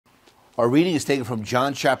Our reading is taken from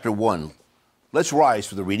John chapter 1. Let's rise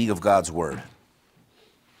for the reading of God's word.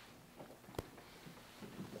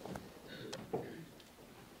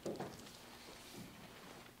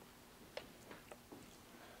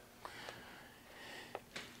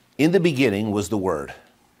 In the beginning was the Word.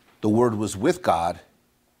 The Word was with God,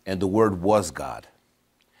 and the Word was God.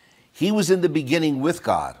 He was in the beginning with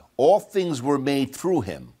God. All things were made through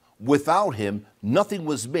him. Without him, nothing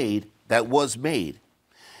was made that was made.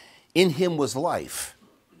 In him was life,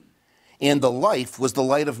 and the life was the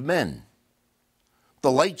light of men.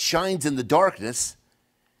 The light shines in the darkness,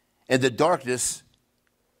 and the darkness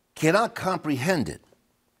cannot comprehend it.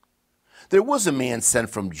 There was a man sent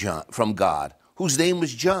from God, whose name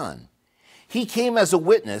was John. He came as a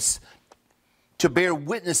witness to bear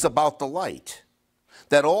witness about the light,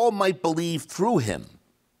 that all might believe through him.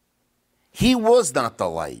 He was not the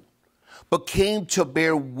light, but came to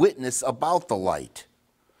bear witness about the light.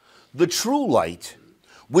 The true light,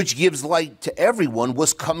 which gives light to everyone,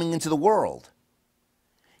 was coming into the world.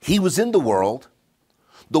 He was in the world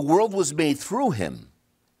was made through him,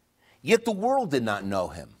 yet the world did not know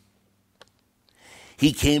him.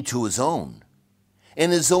 He came to his own,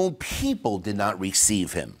 and his own people did not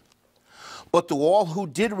receive him. But to all who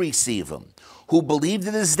did receive him, who believed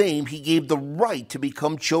in his name, he gave the right to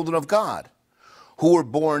become children of God, who were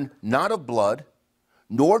born not of blood,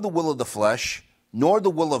 nor the will of the flesh, nor the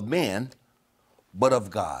will of man, but of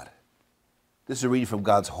God. This is a reading from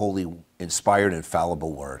God's holy, inspired,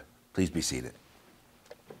 infallible word. Please be seated.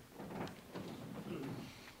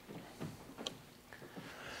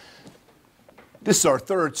 This is our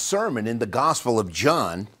third sermon in the Gospel of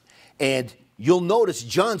John, and you'll notice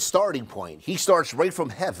John's starting point. He starts right from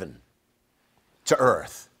heaven to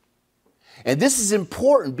earth. And this is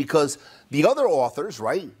important because the other authors,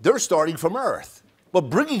 right, they're starting from earth, but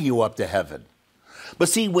bringing you up to heaven. But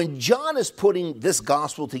see, when John is putting this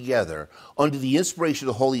gospel together under the inspiration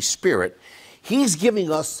of the Holy Spirit, he's giving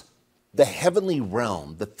us the heavenly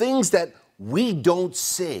realm, the things that we don't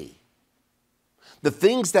see. The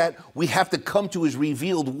things that we have to come to his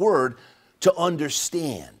revealed word to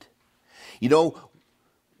understand. You know,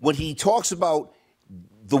 when he talks about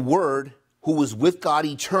the Word who was with God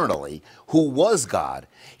eternally, who was God,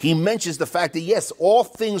 he mentions the fact that, yes, all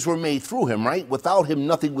things were made through him, right? Without him,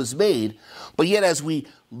 nothing was made. But yet, as we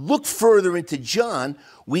look further into John,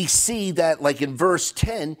 we see that, like in verse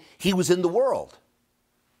 10, he was in the world,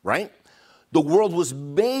 right? The world was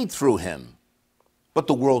made through him, but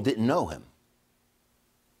the world didn't know him.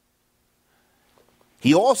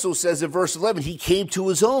 He also says in verse 11, he came to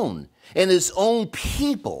his own, and his own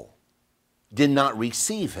people did not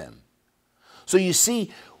receive him. So you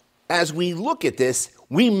see, as we look at this,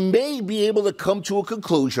 we may be able to come to a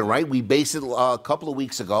conclusion, right? We based it a couple of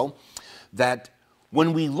weeks ago, that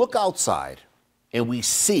when we look outside and we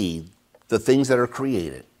see the things that are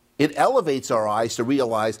created, it elevates our eyes to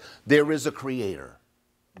realize there is a creator,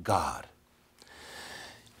 God.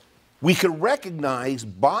 We can recognize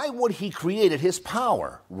by what he created his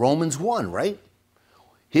power. Romans 1, right?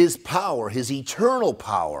 His power, his eternal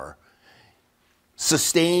power,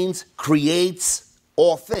 sustains, creates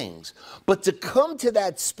all things. But to come to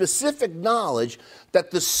that specific knowledge that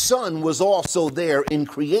the Son was also there in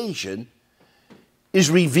creation is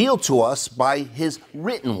revealed to us by his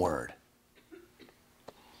written word.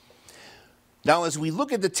 Now, as we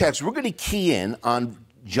look at the text, we're going to key in on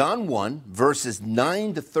John 1, verses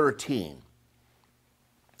 9 to 13.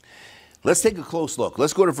 Let's take a close look.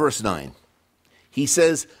 Let's go to verse 9. He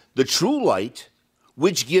says, the true light,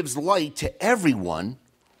 which gives light to everyone,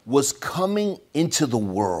 was coming into the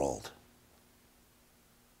world.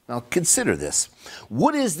 Now consider this.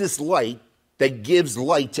 What is this light that gives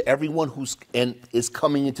light to everyone is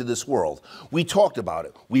coming into this world? We talked about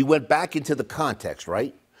it. We went back into the context,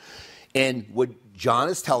 right? And what John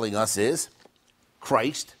is telling us is,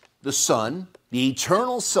 Christ, the Son, the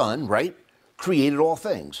eternal Son, right, created all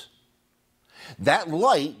things. That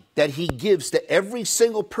light that he gives to every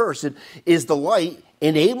single person is the light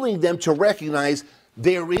enabling them to recognize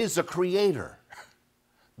there is a creator.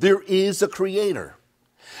 There is a creator.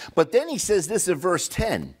 But then he says this in verse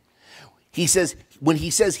 10. He says, when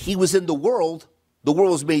he says he was in the world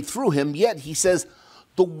was made through him, yet he says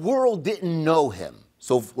the world didn't know him.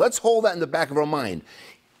 So let's hold that in the back of our mind.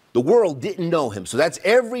 The world didn't know him. So that's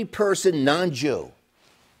every person non-Jew.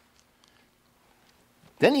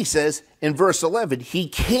 Then he says in verse 11, he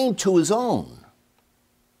came to his own,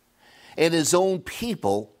 and his own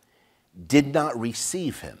people did not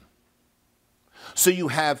receive him. So you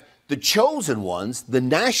have the chosen ones, the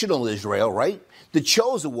national Israel, right? The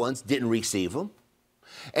chosen ones didn't receive him,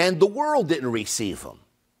 and the world didn't receive him.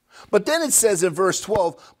 But then it says in verse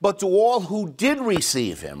 12, but to all who did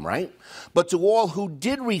receive him, right? But to all who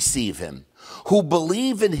did receive him, who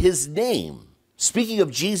believe in his name, speaking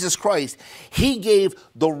of Jesus Christ, he gave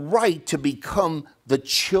the right to become the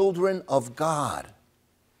children of God.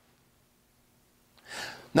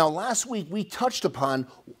 Now, last week we touched upon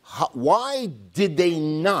why did they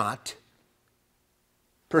not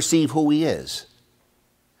perceive who he is?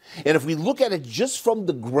 And if we look at it just from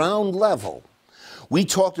the ground level, we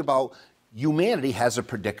talked about humanity has a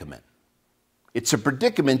predicament. It's a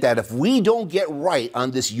predicament that if we don't get right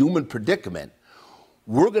on this human predicament,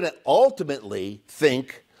 we're going to ultimately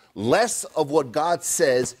think less of what God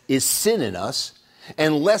says is sin in us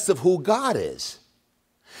and less of who God is.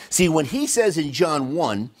 See, when he says in John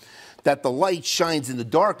 1 that the light shines in the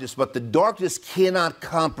darkness, but the darkness cannot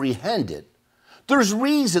comprehend it, there's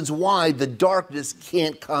reasons why the darkness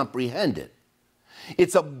can't comprehend it.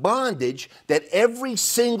 It's a bondage that every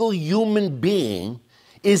single human being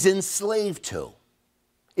is enslaved to.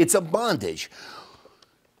 It's a bondage.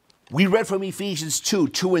 We read from Ephesians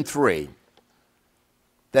 2 and 3,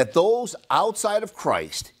 that those outside of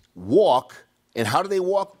Christ walk, and how do they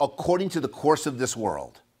walk? According to the course of this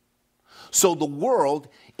world. So the world,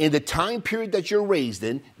 in the time period that you're raised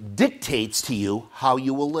in, dictates to you how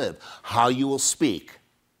you will live, how you will speak,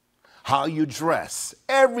 how you dress,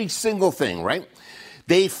 every single thing, right?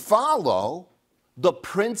 They follow the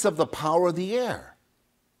prince of the power of the air.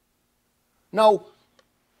 Now,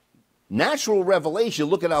 natural revelation,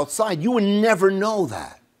 looking outside, you would never know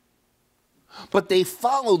that. But they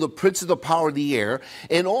follow the prince of the power of the air,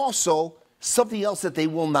 and also something else that they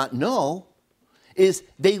will not know is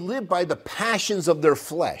they live by the passions of their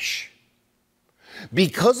flesh.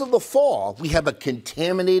 Because of the fall, we have a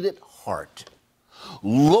contaminated heart,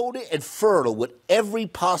 loaded and fertile with every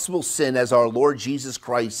possible sin, as our Lord Jesus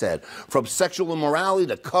Christ said, from sexual immorality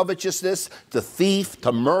to covetousness, to thief,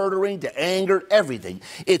 to murdering, to anger, everything.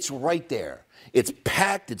 It's right there. It's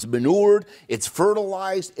packed, it's manured, it's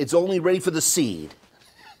fertilized, it's only ready for the seed,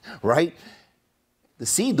 right? The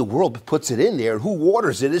seed, the world puts it in there. Who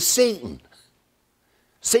waters it is Satan.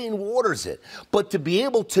 Satan waters it. But to be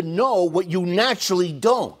able to know what you naturally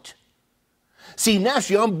don't. See,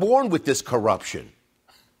 naturally, I'm born with this corruption.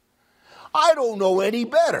 I don't know any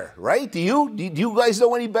better, right? Do you? Do you guys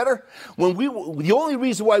know any better? The only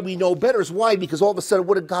reason why we know better is why? Because all of a sudden,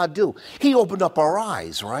 what did God do? He opened up our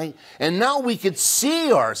eyes, right? And now we can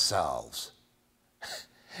see ourselves.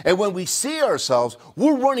 And when we see ourselves,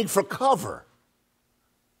 we're running for cover.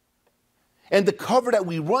 And the cover that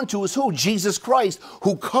we run to is who? Jesus Christ,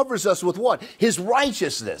 who covers us with what? His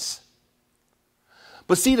righteousness.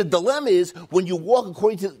 But see, the dilemma is when you walk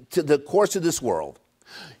according to the course of this world,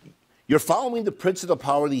 you're following the prince of the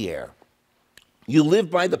power of the air. You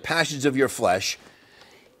live by the passions of your flesh.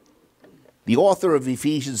 The author of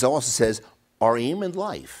Ephesians also says, our aim in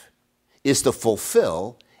life is to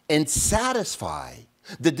fulfill and satisfy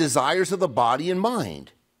the desires of the body and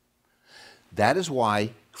mind. That is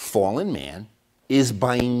why fallen man is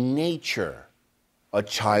by nature a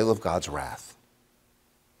child of God's wrath.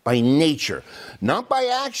 By nature. Not by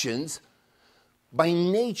actions, by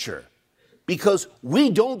nature. Because we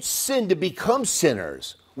don't sin to become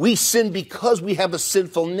sinners. We sin because we have a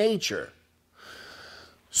sinful nature.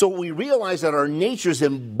 So we realize that our nature is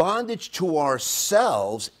in bondage to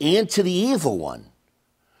ourselves and to the evil one.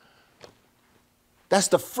 That's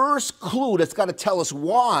the first clue that's got to tell us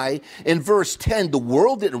why, in verse 10, the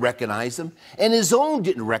world didn't recognize him and his own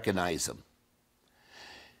didn't recognize him.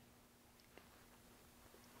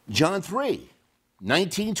 John 3,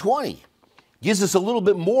 19, 20 gives us a little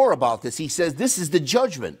bit more about this. He says, this is the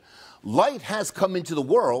judgment. Light has come into the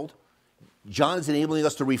world. John is enabling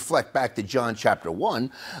us to reflect back to John chapter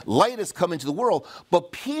 1. Light has come into the world,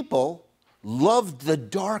 but people loved the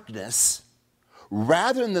darkness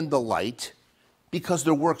rather than the light because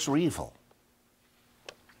their works were evil.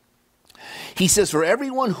 He says, for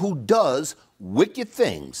everyone who does wicked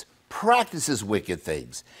things, practices wicked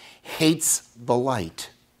things, hates the light.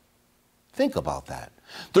 Think about that.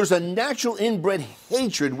 There's a natural inbred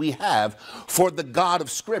hatred we have for the God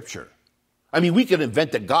of Scripture. I mean, we can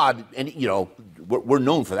invent a God, and, you know, we're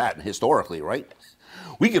known for that historically, right?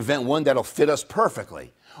 We can invent one that'll fit us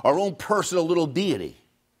perfectly, our own personal little deity.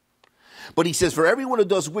 But he says, for everyone who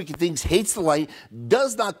does wicked things, hates the light,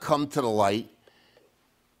 does not come to the light.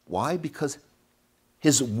 Why? Because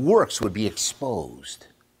his works would be exposed.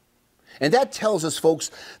 And that tells us,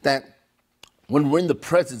 folks, that when we're in the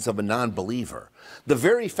presence of a non-believer, the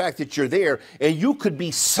very fact that you're there, and you could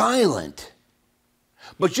be silent,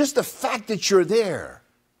 but just the fact that you're there,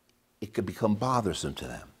 it could become bothersome to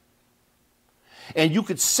them. And you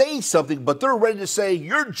could say something, but they're ready to say,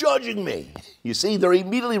 you're judging me. You see, they're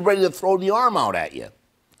immediately ready to throw the arm out at you.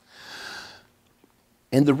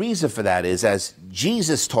 And the reason for that is, as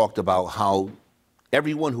Jesus talked about how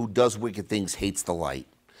everyone who does wicked things hates the light,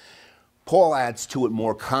 Paul adds to it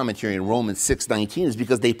more commentary in Romans 6:19, is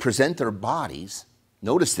because they present their bodies.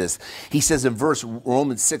 Notice this. He says in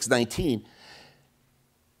Romans 6:19,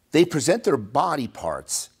 they present their body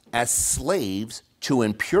parts as slaves to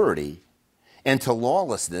impurity and to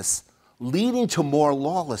lawlessness, leading to more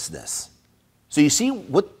lawlessness. So you see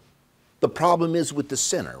what the problem is with the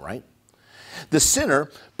sinner, right? The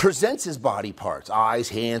sinner presents his body parts, eyes,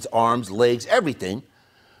 hands, arms, legs, everything,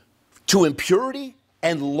 to impurity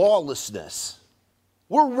and lawlessness.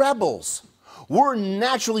 We're rebels. We're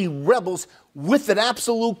naturally rebels with an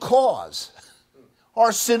absolute cause.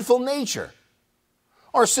 Our sinful nature.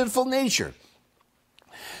 Our sinful nature.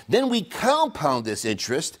 Then we compound this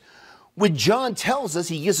interest when John tells us,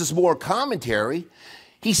 he gives us more commentary.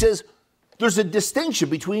 He says there's a distinction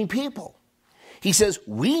between people. He says,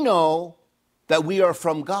 we know that we are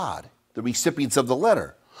from God, the recipients of the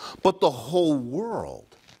letter, but the whole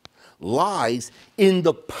world lies in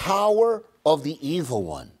the power of the evil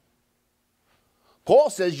one. Paul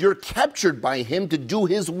says you're captured by him to do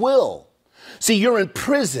his will. See, you're in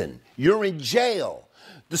prison, you're in jail.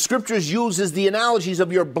 The scriptures uses the analogies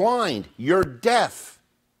of you're blind, you're deaf,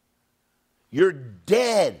 you're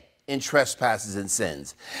dead in trespasses and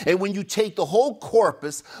sins. And when you take the whole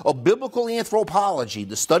corpus of biblical anthropology,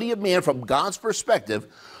 the study of man from God's perspective,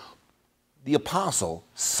 the apostle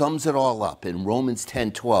sums it all up in Romans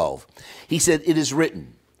 10:12. He said, it is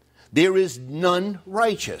written, there is none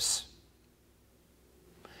righteous.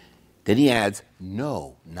 Then he adds,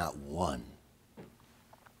 no, not one.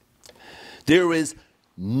 There is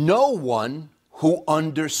no one who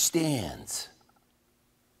understands.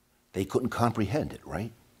 They couldn't comprehend it,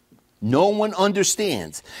 right? No one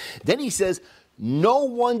understands. Then he says, no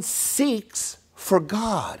one seeks for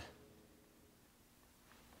God.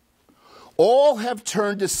 All have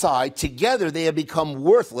turned aside. Together they have become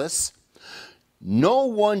worthless. No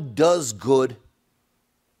one does good,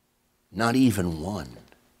 not even one.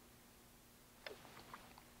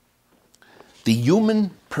 The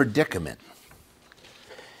human predicament.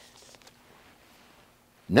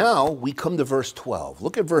 Now we come to verse 12.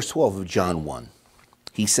 Look at verse 12 of John 1.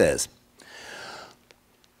 He says,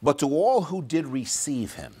 but to all who did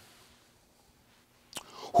receive him,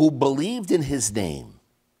 who believed in his name,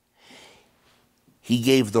 he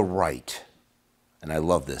gave the right, and I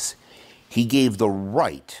love this, he gave the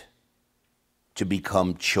right to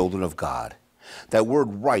become children of God. That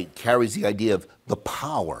word right carries the idea of the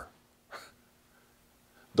power.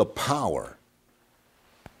 The power.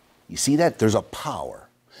 You see that? There's a power.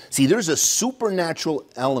 See, there's a supernatural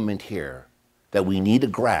element here that we need to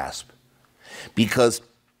grasp, because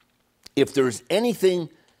if there's anything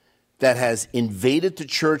that has invaded the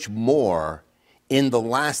church more in the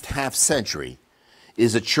last half century,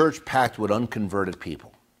 is a church packed with unconverted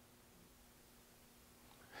people.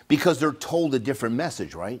 Because they're told a different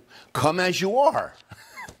message, right? Come as you are.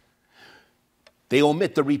 They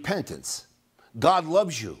omit the repentance. God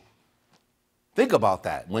loves you. Think about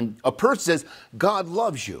that. When a person says, God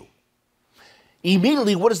loves you,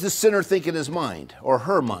 immediately what does the sinner think in his mind or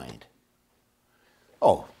her mind?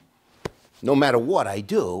 Oh, no matter what I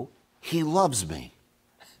do, he loves me.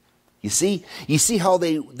 You see how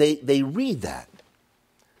they read that.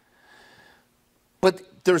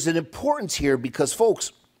 But there's an importance here because,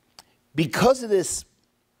 folks, because of this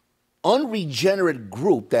unregenerate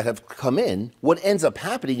group that have come in, what ends up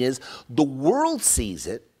happening is the world sees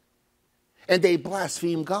it and they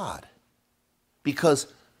blaspheme God. Because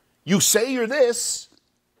you say you're this,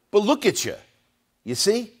 but look at you. You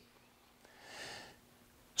see?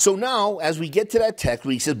 So now, as we get to that text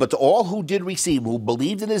where he says, but to all who did receive, who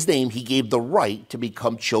believed in his name, he gave the right to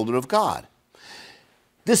become children of God.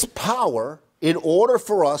 This power, in order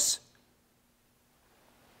for us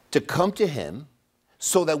to come to him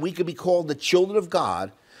so that we could be called the children of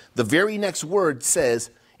God, the very next word says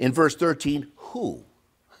in verse 13, who?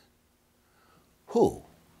 Who?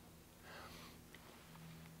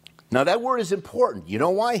 Now that word is important. You know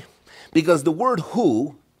why? Because the word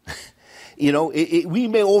who, we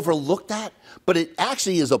may overlook that, but it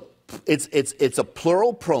actually is it's a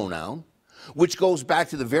plural pronoun, which goes back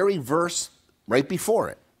to the very verse right before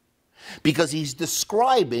it. Because he's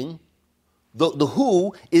describing, the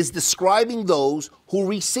who is describing those who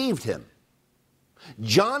received him.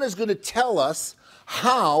 John is going to tell us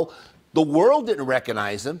how the world didn't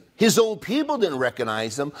recognize him, his own people didn't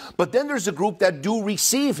recognize him, but then there's a group that do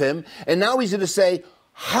receive him, and now he's going to say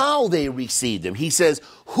how they received him. He says,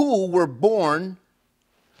 who were born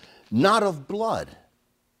not of blood.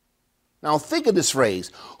 Now think of this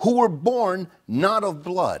phrase, who were born not of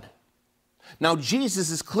blood. Now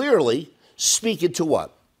Jesus is clearly speaking to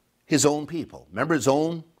what? His own people. Remember, his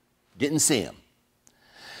own didn't see him.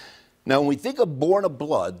 Now when we think of born of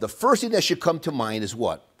blood, the first thing that should come to mind is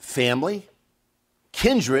what? Family,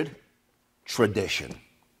 kindred, tradition.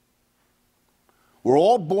 We're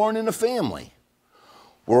all born in a family.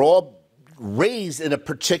 We're all raised in a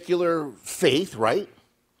particular faith, right?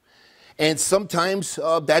 And sometimes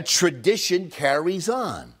that tradition carries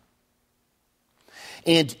on.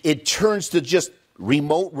 And it turns to just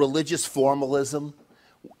remote religious formalism.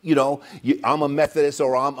 You know, I'm a Methodist,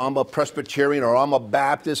 or I'm a Presbyterian, or I'm a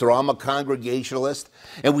Baptist, or I'm a Congregationalist.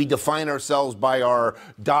 And we define ourselves by our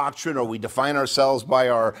doctrine, or we define ourselves by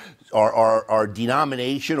our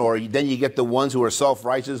denomination, or then you get the ones who are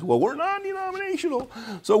self-righteous. Well, we're non-denominational,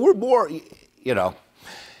 so we're born, you know.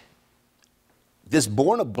 This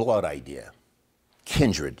born of blood idea,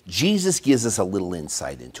 kindred, Jesus gives us a little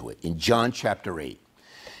insight into it in John chapter 8,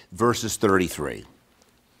 verses 33.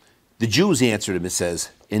 The Jews answered him and says,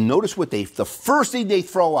 and notice what the first thing they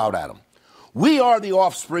throw out at him. We are the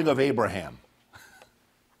offspring of Abraham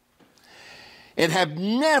and have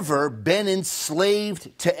never been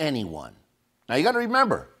enslaved to anyone. Now you got to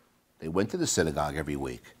remember, they went to the synagogue every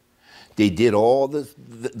week. They did all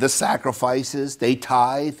the sacrifices, they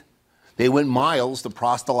tithed. They went miles to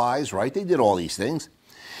proselytize, right? They did all these things.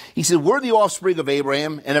 He said, we're the offspring of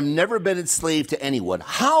Abraham and have never been enslaved to anyone.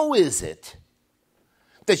 How is it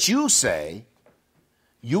that you say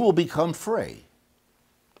you will become free?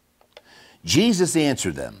 Jesus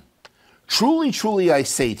answered them, truly, truly, I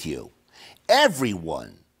say to you,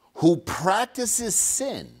 everyone who practices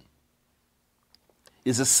sin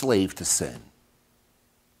is a slave to sin.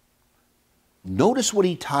 Notice what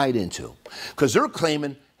he tied into, because they're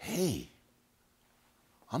claiming, hey,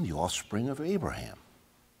 I'm the offspring of Abraham.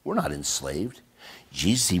 We're not enslaved.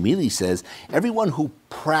 Jesus immediately says, everyone who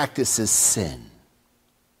practices sin,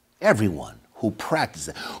 everyone who practices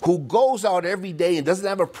it, who goes out every day and doesn't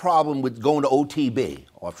have a problem with going to OTB,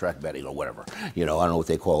 off-track betting or whatever. You know, I don't know what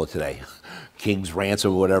they call it today, King's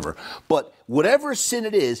Ransom or whatever. But whatever sin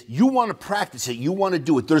it is, you want to practice it. You want to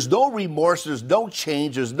do it. There's no remorse. There's no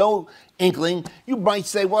change. There's no inkling. You might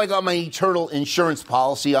say, well, I got my eternal insurance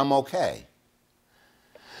policy. I'm okay.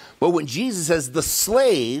 But when Jesus says the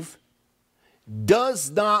slave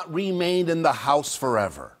does not remain in the house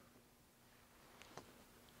forever,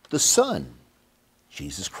 the Son,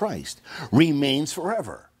 Jesus Christ, remains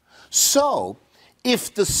forever. So,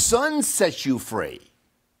 if the Son sets you free,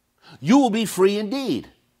 you will be free indeed.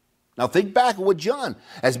 Now think back at what John,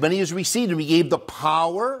 as many as received him, he gave the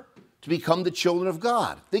power to become the children of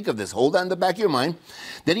God. Think of this. Hold on in the back of your mind.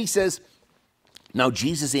 Then he says, now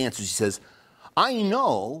Jesus answers, he says, I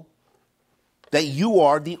know that you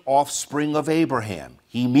are the offspring of Abraham.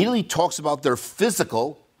 He immediately talks about their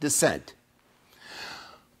physical descent.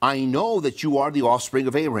 I know that you are the offspring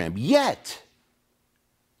of Abraham, yet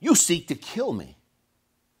you seek to kill me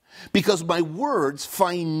because my words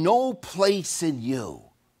find no place in you.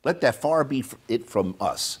 Let that far be it from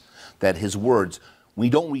us, that his words, we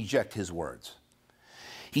don't reject his words.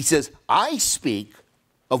 He says, I speak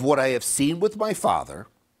of what I have seen with my father.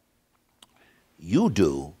 You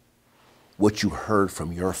do what you heard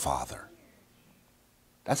from your father.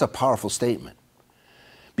 That's a powerful statement.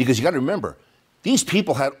 Because you got to remember, these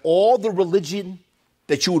people had all the religion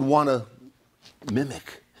that you would want to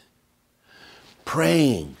mimic.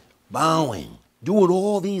 Praying, bowing, doing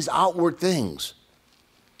all these outward things.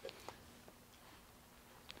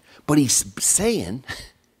 But he's saying,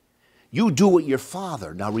 you do what your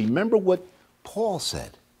father. Now remember what Paul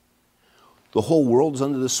said. The whole world is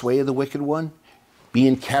under the sway of the wicked one.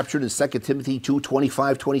 Being captured in 2 Timothy 2,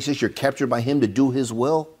 25, 26, you're captured by him to do his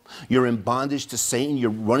will. You're in bondage to Satan.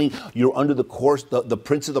 You're under the course, the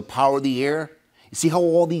prince of the power of the air. You see how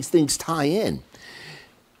all these things tie in.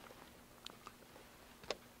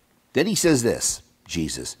 Then he says this,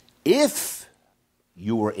 Jesus, if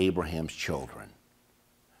you were Abraham's children.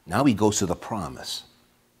 Now he goes to the promise.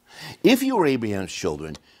 If you were Abraham's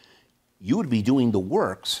children, you would be doing the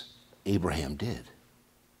works Abraham did.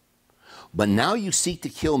 But now you seek to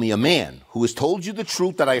kill me, a man who has told you the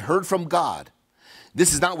truth that I heard from God.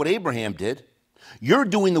 This is not what Abraham did. You're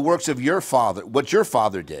doing the works of your father, what your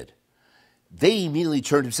father did. They immediately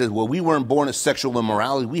turned and said, well, we weren't born of sexual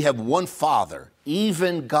immorality. We have one father,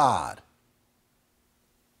 even God.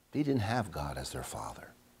 They didn't have God as their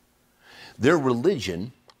father. Their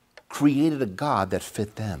religion created a God that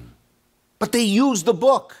fit them. But they used the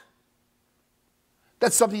book.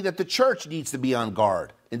 That's something that the church needs to be on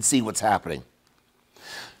guard and see what's happening.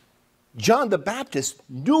 John the Baptist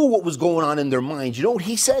knew what was going on in their minds. You know what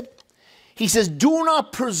he said? He says, do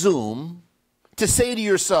not presume to say to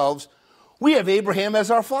yourselves, we have Abraham as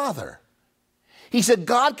our father. He said,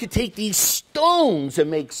 God could take these stones and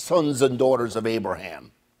make sons and daughters of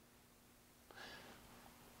Abraham.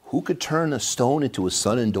 Who could turn a stone into a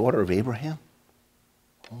son and daughter of Abraham?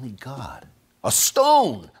 Only God. A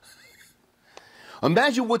stone.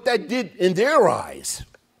 Imagine what that did in their eyes.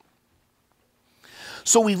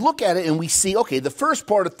 So we look at it and we see, okay, the first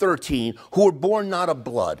part of 13, who are born not of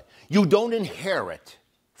blood. You don't inherit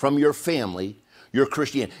from your family your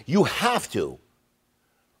Christianity. You have to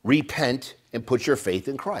repent and put your faith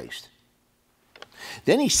in Christ.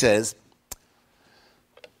 Then he says,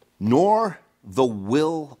 nor the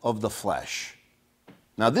will of the flesh.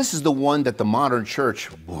 Now this is the one that the modern church,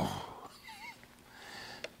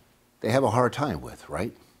 they have a hard time with,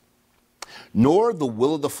 right? Nor the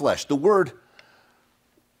will of the flesh. The word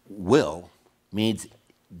will means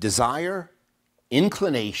desire,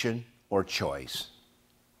 inclination, or choice.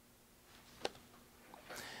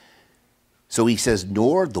 So he says,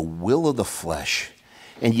 nor the will of the flesh.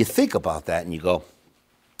 And you think about that and you go,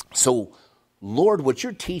 so Lord, what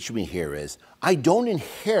you're teaching me here is, I don't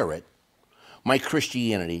inherit my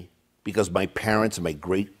Christianity because my parents and my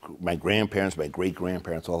grandparents, my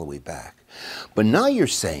great-grandparents, all the way back. But now you're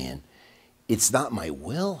saying, it's not my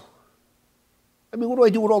will. I mean, what do I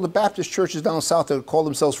do with all the Baptist churches down south that call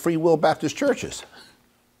themselves Free Will Baptist churches?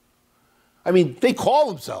 I mean, they call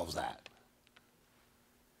themselves that.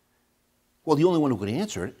 Well, the only one who could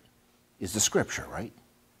answer it is the Scripture, right?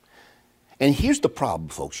 And here's the problem,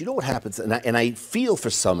 folks. You know what happens? And I feel for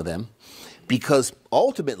some of them, because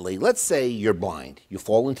ultimately, let's say you're blind. You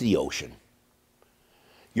fall into the ocean.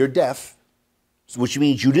 You're deaf, which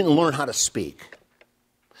means you didn't learn how to speak.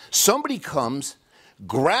 Somebody comes,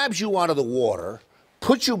 grabs you out of the water,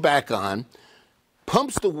 puts you back on,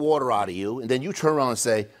 pumps the water out of you, and then you turn around and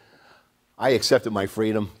say, I accepted my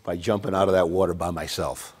freedom by jumping out of that water by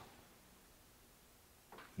myself.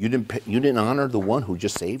 You didn't honor the one who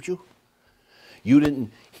just saved you? You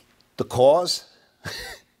didn't, the cause?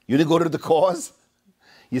 You didn't go to the cause?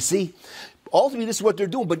 You see, ultimately this is what they're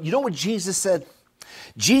doing. But you know what Jesus said?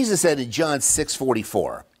 Jesus said in John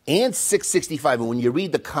 6:44 and 6:65, and when you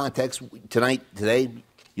read the context today,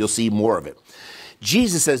 you'll see more of it.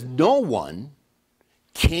 Jesus says, no one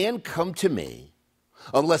can come to me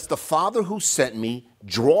unless the Father who sent me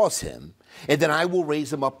draws him, and then I will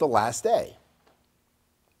raise him up the last day.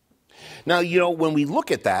 Now, you know, when we look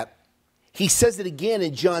at that, he says it again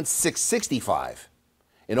in John 6:65.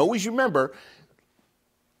 And always remember,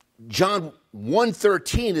 John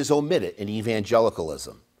 1:13 is omitted in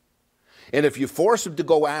evangelicalism. And if you force them to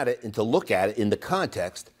go at it and to look at it in the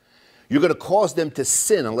context, you're going to cause them to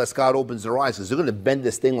sin unless God opens their eyes, because they're going to bend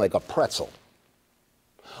this thing like a pretzel.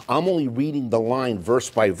 I'm only reading the line verse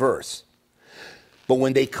by verse. But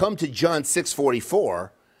when they come to John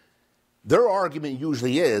 6:44, their argument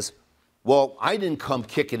usually is, well, I didn't come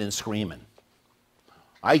kicking and screaming.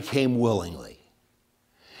 I came willingly.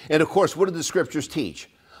 And of course, what do the scriptures teach?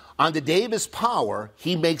 On the day of his power,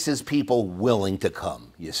 he makes his people willing to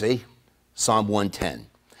come, you see? Psalm 110.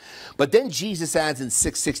 But then Jesus adds in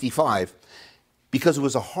 6:65, because it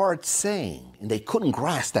was a hard saying, and they couldn't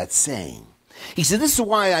grasp that saying. He said, this is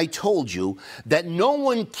why I told you that no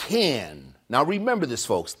one can. Now remember this,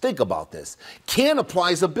 folks. Think about this. Can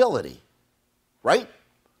applies ability, right?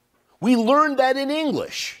 We learned that in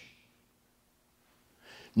English.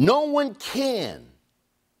 No one can.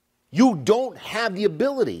 You don't have the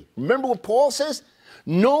ability. Remember what Paul says?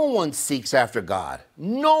 No one seeks after God.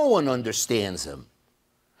 No one understands him.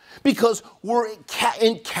 Because we're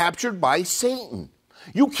captured by Satan.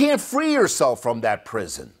 You can't free yourself from that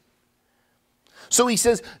prison. So he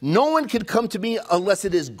says, no one can come to me unless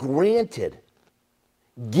it is granted,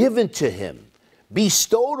 given to him,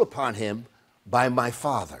 bestowed upon him by my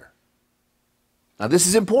Father. Now this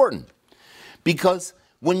is important, because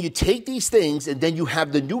when you take these things and then you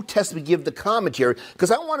have the New Testament give the commentary,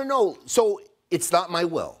 because I want to know, so it's not my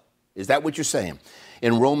will. Is that what you're saying?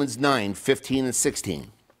 In Romans 9:15 and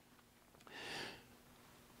 16,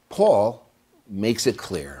 Paul makes it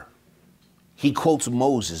clear. He quotes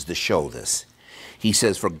Moses to show this. He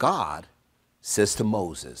says, for God says to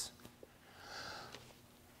Moses,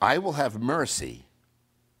 I will have mercy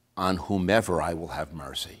on whomever I will have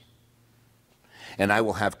mercy, and I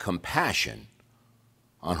will have compassion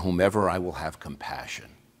on whomever I will have compassion.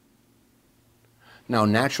 Now, a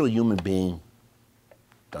natural human being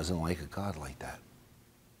doesn't like a God like that.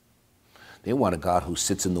 They want a God who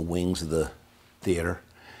sits in the wings of the theater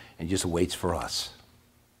and just waits for us.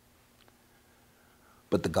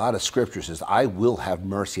 But the God of Scripture says, I will have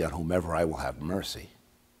mercy on whomever I will have mercy.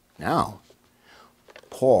 Now,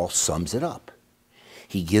 Paul sums it up.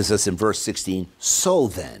 He gives us in verse 16, so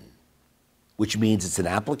then, which means it's an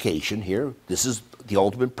application here. This is the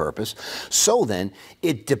ultimate purpose. So then,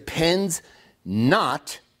 it depends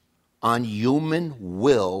not on human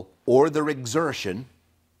will or their exertion,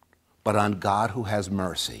 but on God who has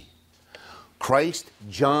mercy. Christ,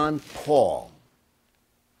 John, Paul.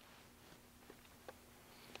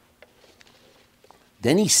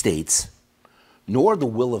 Then he states, nor the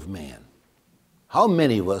will of man. How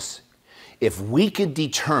many of us, if we could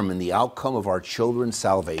determine the outcome of our children's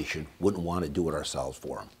salvation, wouldn't want to do it ourselves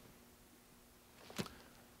for them?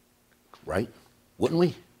 Right? Wouldn't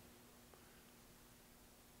we?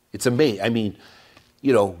 It's amazing. I mean,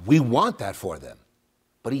 we want that for them.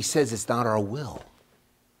 But he says it's not our will.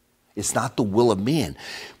 It's not the will of man.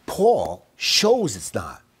 Paul shows it's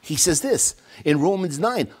not. He says this in Romans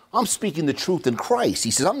 9, I'm speaking the truth in Christ. He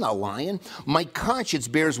says, I'm not lying. My conscience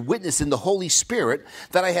bears witness in the Holy Spirit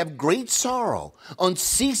that I have great sorrow,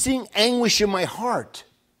 unceasing anguish in my heart.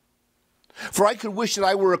 For I could wish that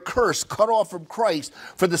I were accursed, cut off from Christ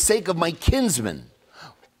for the sake of my kinsmen,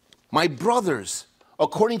 my brothers,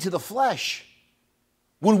 according to the flesh.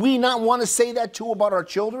 Would we not want to say that too about our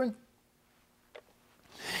children?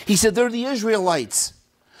 He said, they're the Israelites.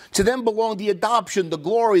 To them belong the adoption, the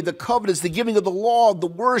glory, the covenants, the giving of the law, the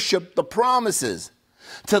worship, the promises.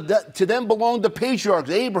 To them belong the patriarchs,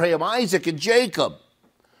 Abraham, Isaac, and Jacob.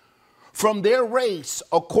 From their race,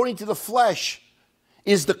 according to the flesh,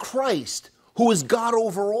 is the Christ, who is God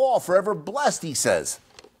over all, forever blessed, he says.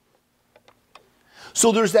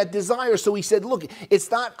 So there's that desire. So he said, look, it's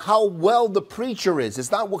not how well the preacher is. It's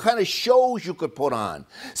not what kind of shows you could put on.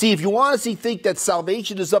 See, if you honestly think that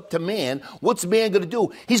salvation is up to man, what's man going to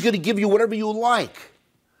do? He's going to give you whatever you like.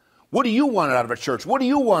 What do you want out of a church? What do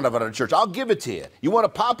you want out of a church? I'll give it to you. You want a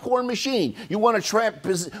popcorn machine? You want a trap,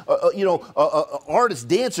 artists,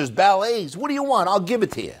 dancers, ballets? What do you want? I'll give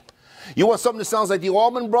it to you. You want something that sounds like the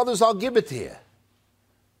Allman Brothers? I'll give it to you.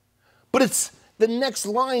 But it's the next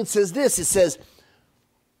line says this. It says,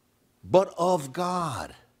 but of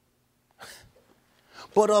God.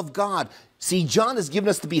 But of God. See, John has given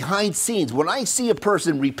us the behind scenes. When I see a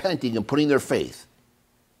person repenting and putting their faith,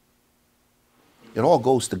 it all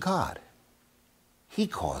goes to God. He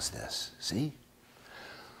caused this, see?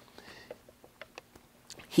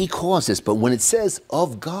 He caused this, but when it says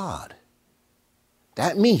of God,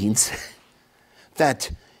 that means that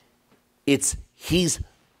he's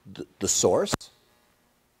the source,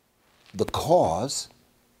 the cause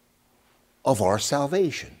of our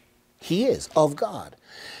salvation. He is of God.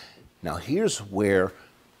 Now here's where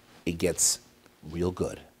it gets real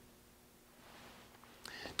good.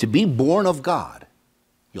 To be born of God,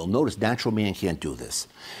 you'll notice natural man can't do this.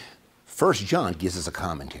 1 John gives us a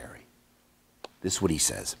commentary. This is what he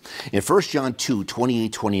says. In 1 John 2,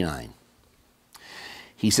 28, 29,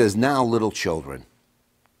 he says, now little children,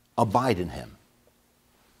 abide in him,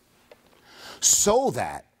 so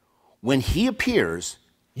that when he appears,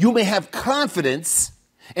 you may have confidence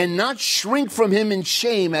and not shrink from him in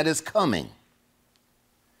shame at his coming.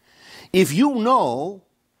 If you know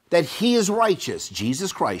that he is righteous,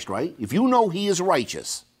 Jesus Christ, right? If you know he is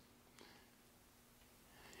righteous,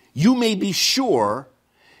 you may be sure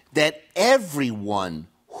that everyone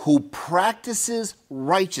who practices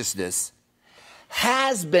righteousness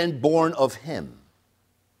has been born of him.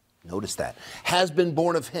 Notice that. Has been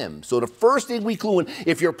born of him. So the first thing we clue in,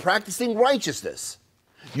 if you're practicing righteousness,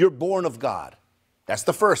 you're born of God. That's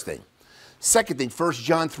the first thing. Second thing, 1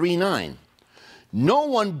 John 3:9. No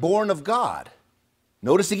one born of God,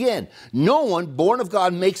 notice again, no one born of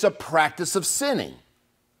God makes a practice of sinning.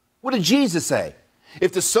 What did Jesus say?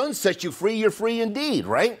 If the Son sets you free, you're free indeed,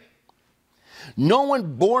 right? No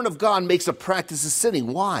one born of God makes a practice of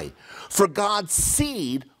sinning. Why? For God's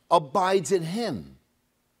seed abides in him.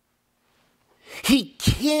 He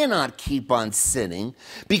cannot keep on sinning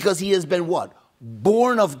because he has been what?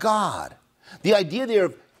 Born of God. The idea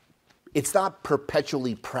there, it's not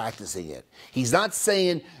perpetually practicing it. He's not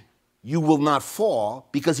saying you will not fall,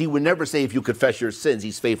 because he would never say if you confess your sins,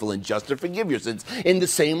 he's faithful and just to forgive your sins in the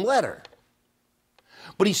same letter.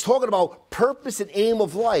 But he's talking about purpose and aim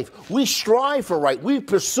of life. We strive for right. We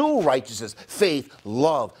pursue righteousness, faith,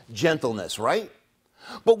 love, gentleness, right?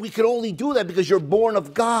 But we can only do that because you're born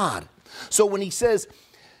of God. So when he says,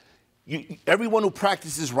 everyone who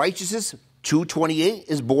practices righteousness, 2:28,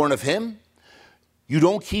 is born of him. You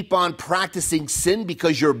don't keep on practicing sin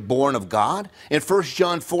because you're born of God. In 1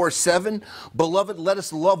 John 4:7, beloved, let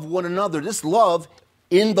us love one another. This love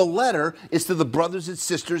in the letter is to the brothers and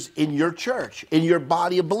sisters in your church, in your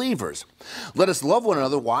body of believers. Let us love one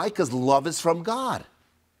another. Why? Because love is from God.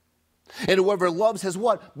 And whoever loves has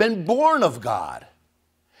what? Been born of God.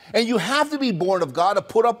 And you have to be born of God to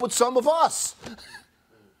put up with some of us.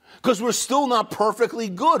 Because we're still not perfectly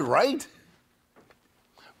good, right?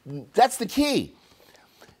 That's the key.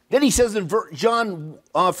 Then he says in 1 John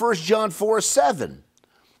 4:7,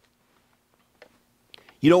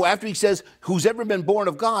 after he says, who's ever been born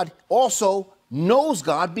of God also knows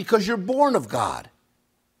God because you're born of God.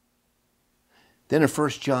 Then in 1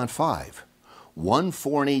 John 5:1,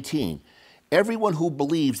 4, and 18, everyone who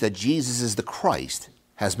believes that Jesus is the Christ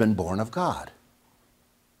has been born of God.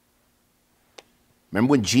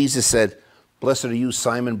 Remember when Jesus said, blessed are you,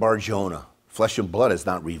 Simon Bar-Jonah. Flesh and blood has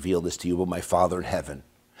not revealed this to you, but my Father in heaven.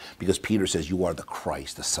 Because Peter says, you are the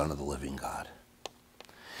Christ, the Son of the living God.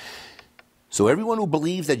 So everyone who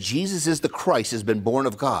believes that Jesus is the Christ has been born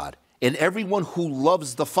of God. And everyone who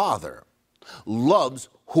loves the Father loves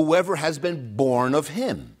whoever has been born of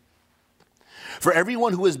him. For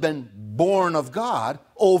everyone who has been born of God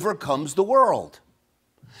overcomes the world.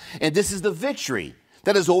 And this is the victory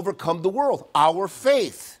that has overcome the world, our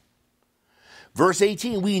faith. Verse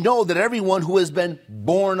 18, we know that everyone who has been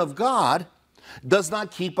born of God does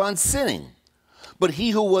not keep on sinning, but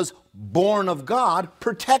he who was born of God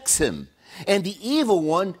protects him, and the evil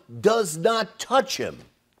one does not touch him.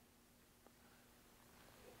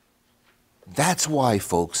 That's why,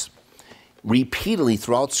 folks, repeatedly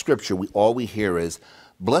throughout Scripture, all we hear is,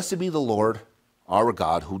 blessed be the Lord, our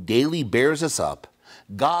God, who daily bears us up.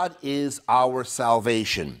 God is our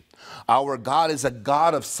salvation. Our God is a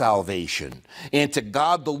God of salvation. And to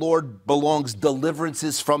God the Lord belongs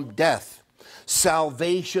deliverances from death.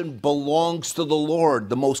 Salvation belongs to the Lord,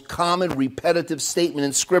 the most common repetitive statement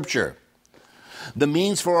in Scripture. The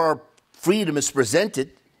means for our freedom is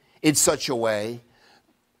presented in such a way.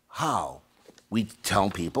 How? We tell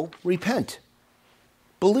people, repent,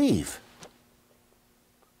 believe.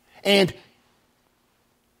 And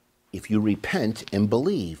if you repent and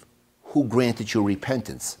believe, who granted you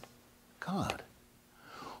repentance? God.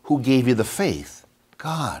 Who gave you the faith?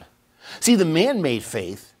 God. See, the man-made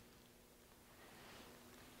faith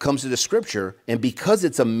comes to the Scripture, and because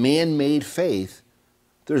it's a man-made faith,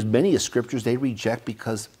 there's many of Scriptures they reject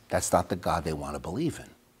because that's not the God they want to believe in.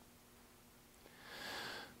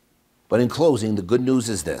 But in closing, the good news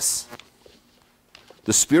is this.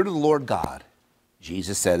 The Spirit of the Lord God,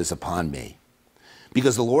 Jesus said, is upon me,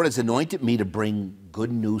 because the Lord has anointed me to bring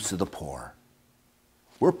good news to the poor.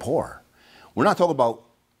 We're poor. We're not talking about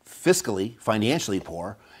fiscally, financially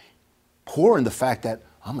poor. Poor in the fact that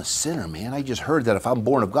I'm a sinner, man. I just heard that if I'm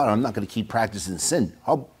born of God, I'm not going to keep practicing sin.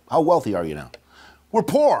 How wealthy are you now? We're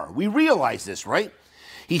poor. We realize this, right?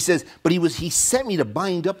 He says, but he sent me to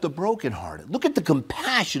bind up the brokenhearted. Look at the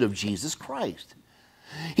compassion of Jesus Christ.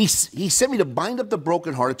 He sent me to bind up the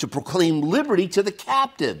brokenhearted, to proclaim liberty to the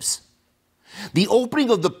captives, the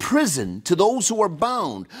opening of the prison to those who are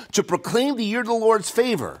bound, to proclaim the year of the Lord's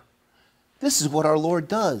favor. This is what our Lord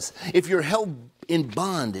does. If you're held in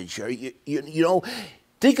bondage, or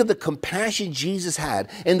think of the compassion Jesus had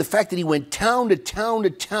and the fact that he went town to town to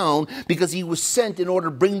town because he was sent in order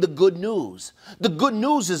to bring the good news. The good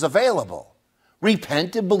news is available.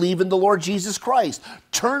 Repent and believe in the Lord Jesus Christ.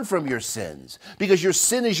 Turn from your sins because your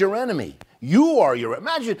sin is your enemy. You are your...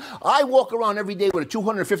 Imagine I walk around every day with a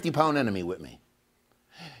 250-pound enemy with me.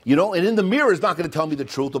 And in the mirror is not going to tell me the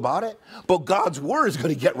truth about it, but God's word is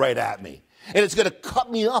going to get right at me. And it's going to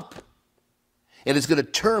cut me up. And it's going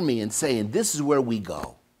to turn me and say, and this is where we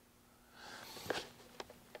go.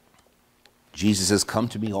 Jesus says, come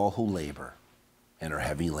to me all who labor and are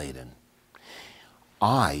heavy laden.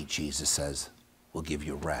 I, Jesus says, will give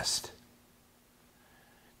you rest.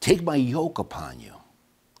 Take my yoke upon you.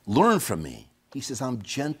 Learn from me. He says, I'm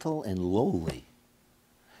gentle and lowly.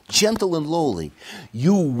 Gentle and lowly.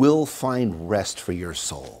 You will find rest for your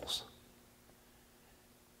souls.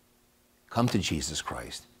 Come to Jesus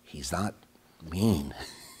Christ. He's not mean.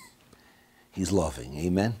 He's loving.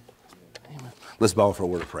 Amen? Amen. Let's bow for a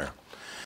word of prayer.